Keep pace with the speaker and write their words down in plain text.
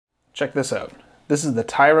Check this out. This is the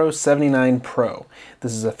Tyro79 Pro.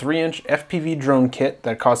 This is a 3-inch FPV drone kit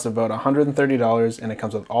that costs about $130, and it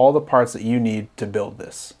comes with all the parts that you need to build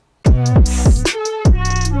this.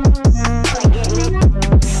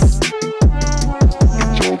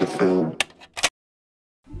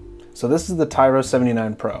 So this is the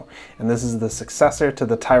Tyro79 Pro, and this is the successor to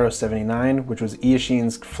the Tyro79, which was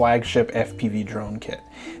Eachine's flagship FPV drone kit.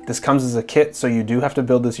 This comes as a kit, so you do have to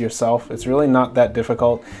build this yourself. It's really not that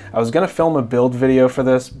difficult. I was gonna film a build video for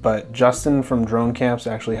this, but Justin from Drone Camps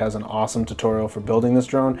actually has an awesome tutorial for building this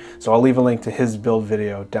drone, so I'll leave a link to his build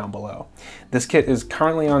video down below. This kit is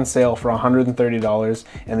currently on sale for $130,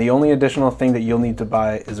 and the only additional thing that you'll need to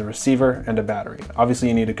buy is a receiver and a battery. Obviously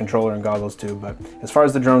you need a controller and goggles too, but as far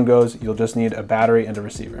as the drone goes, you'll just need a battery and a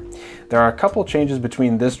receiver. There are a couple changes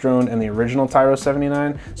between this drone and the original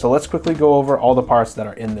Tyro79, so let's quickly go over all the parts that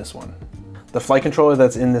are in this one. The flight controller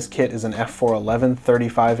that's in this kit is an F411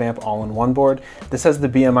 35 amp all-in-one board. This has the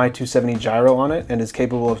BMI 270 gyro on it and is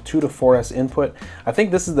capable of 2 to 4S input. I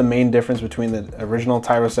think this is the main difference between the original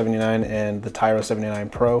Tyro79 and the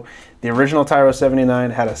Tyro79 Pro. The original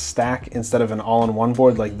Tyro79 had a stack instead of an all-in-one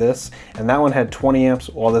board like this, and that one had 20 amps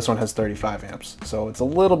while this one has 35 amps. So it's a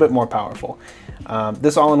little bit more powerful.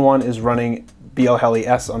 This all-in-one is running BL Heli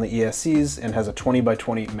S on the ESCs and has a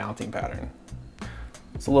 20x20 mounting pattern.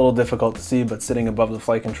 It's a little difficult to see, but sitting above the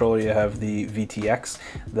flight controller you have the VTX.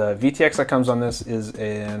 The VTX that comes on this is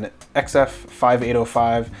an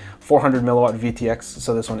XF5805 400 milliwatt VTX,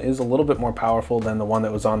 so this one is a little bit more powerful than the one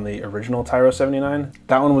that was on the original Tyro79.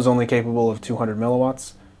 That one was only capable of 200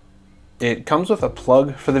 milliwatts. It comes with a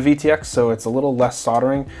plug for the VTX, so it's a little less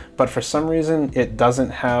soldering, but for some reason it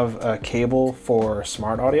doesn't have a cable for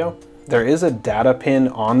smart audio. There is a data pin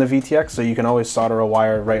on the VTX, so you can always solder a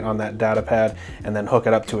wire right on that data pad and then hook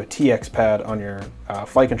it up to a TX pad on your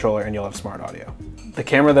flight controller and you'll have smart audio. The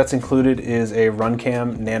camera that's included is a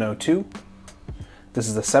Runcam Nano 2. This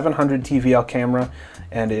is a 700 TVL camera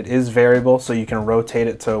and it is variable, so you can rotate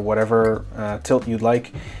it to whatever tilt you'd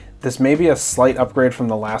like. This may be a slight upgrade from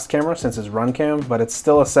the last camera since it's Runcam, but it's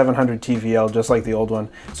still a 700 TVL just like the old one,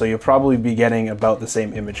 so you'll probably be getting about the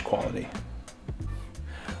same image quality.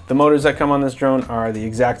 The motors that come on this drone are the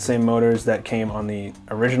exact same motors that came on the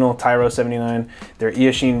original Tyro79. They're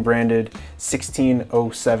Eachine branded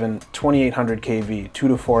 1607 2800 kV 2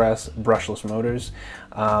 to 4S brushless motors.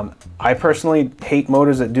 I personally hate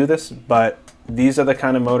motors that do this, but these are the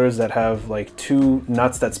kind of motors that have like 2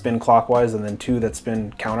 nuts that spin clockwise and then 2 that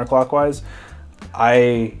spin counterclockwise.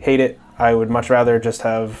 I hate it. I would much rather just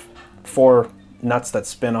have 4 nuts that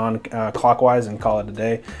spin on clockwise and call it a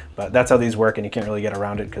day, but that's how these work and you can't really get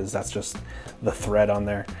around it because that's just the thread on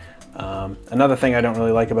there. Another thing I don't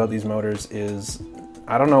really like about these motors is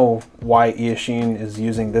I don't know why Eachine is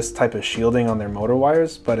using this type of shielding on their motor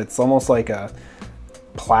wires, but it's almost like a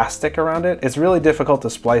plastic around it. It's really difficult to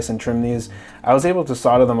splice and trim these. I was able to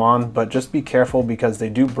solder them on, but just be careful because they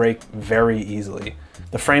do break very easily.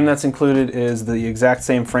 The frame that's included is the exact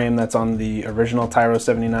same frame that's on the original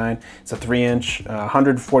Tyro79. It's a 3-inch,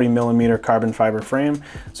 140 millimeter carbon fiber frame.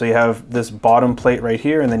 So you have this bottom plate right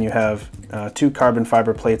here, and then you have 2 carbon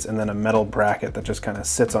fiber plates and then a metal bracket that just kind of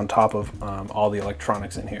sits on top of all the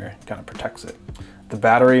electronics in here. It kind of protects it. The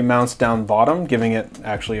battery mounts down bottom, giving it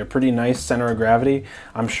actually a pretty nice center of gravity.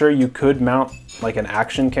 I'm sure you could mount like an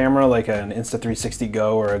action camera, like an Insta360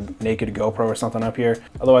 Go or a naked GoPro or something up here.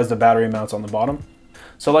 Otherwise the battery mounts on the bottom.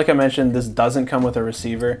 So like I mentioned, this doesn't come with a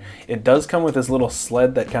receiver. It does come with this little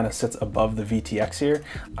sled that kind of sits above the VTX here.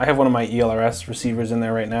 I have one of my ELRS receivers in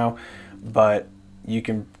there right now, but you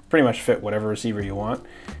can pretty much fit whatever receiver you want.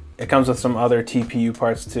 It comes with some other TPU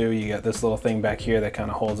parts too. You got this little thing back here that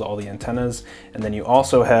kind of holds all the antennas. And then you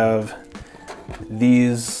also have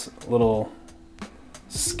these little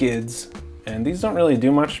skids. And these don't really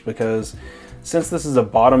do much because since this is a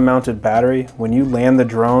bottom mounted battery, when you land the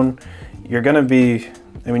drone, you're gonna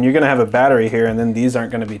have a battery here and then these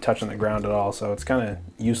aren't gonna be touching the ground at all. So it's kind of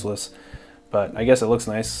useless, but I guess it looks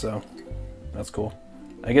nice, so that's cool.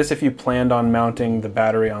 I guess if you planned on mounting the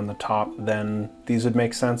battery on the top, then these would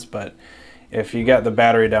make sense, but if you got the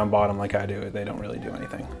battery down bottom like I do, they don't really do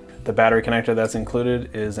anything. The battery connector that's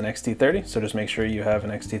included is an XT30, so just make sure you have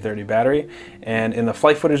an XT30 battery. And in the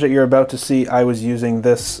flight footage that you're about to see, I was using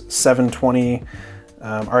this 720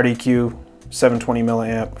 RDQ 720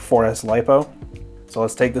 milliamp 4S LiPo. So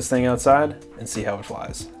let's take this thing outside and see how it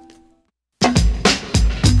flies.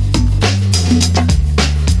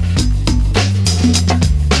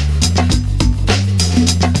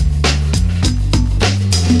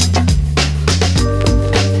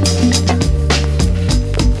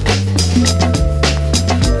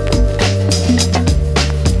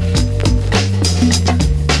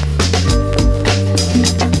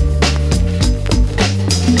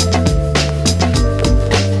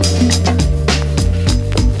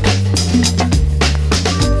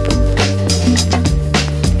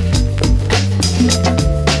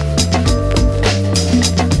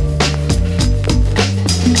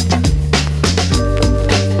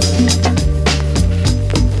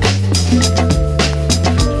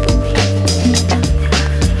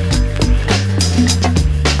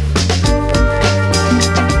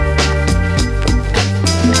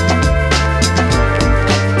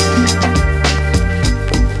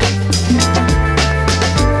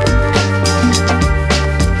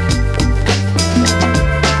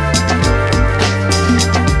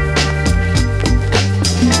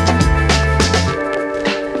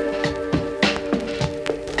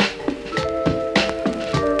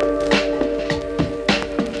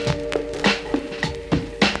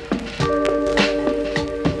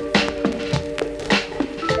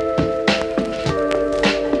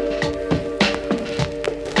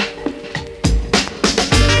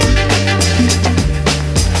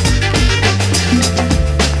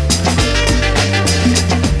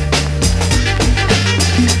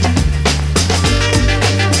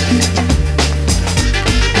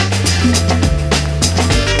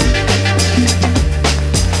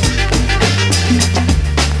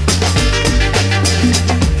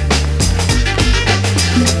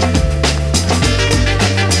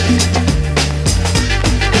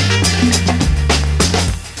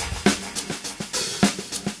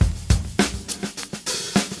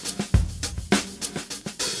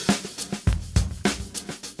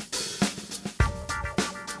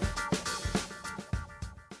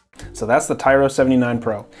 So that's the Tyro79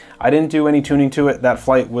 Pro. I didn't do any tuning to it. That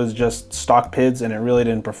flight was just stock PIDs and it really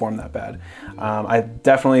didn't perform that bad. I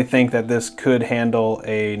definitely think that this could handle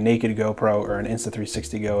a naked GoPro or an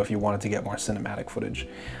Insta360 Go if you wanted to get more cinematic footage.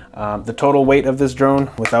 The total weight of this drone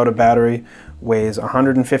without a battery weighs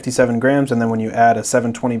 157 grams, and then when you add a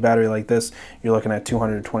 720 battery like this, you're looking at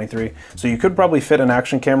 223. So you could probably fit an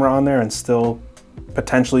action camera on there and still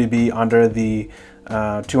potentially be under the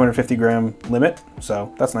 250 gram limit,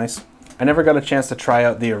 so that's nice. I never got a chance to try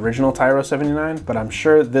out the original Tyro79, but I'm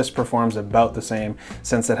sure this performs about the same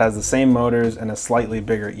since it has the same motors and a slightly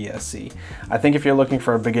bigger ESC. I think if you're looking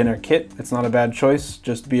for a beginner kit, it's not a bad choice.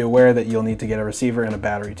 Just be aware that you'll need to get a receiver and a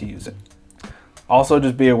battery to use it. Also,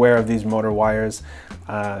 just be aware of these motor wires.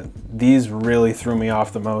 These really threw me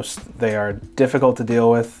off the most. They are difficult to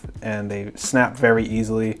deal with and they snap very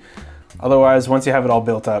easily. Otherwise, once you have it all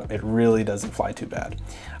built up, it really doesn't fly too bad.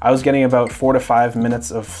 I was getting about 4 to 5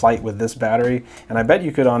 minutes of flight with this battery, and I bet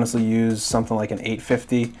you could honestly use something like an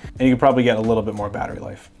 850, and you could probably get a little bit more battery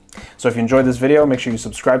life. So if you enjoyed this video, make sure you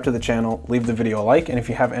subscribe to the channel, leave the video a like, and if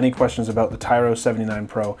you have any questions about the Tyro79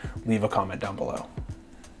 Pro, leave a comment down below.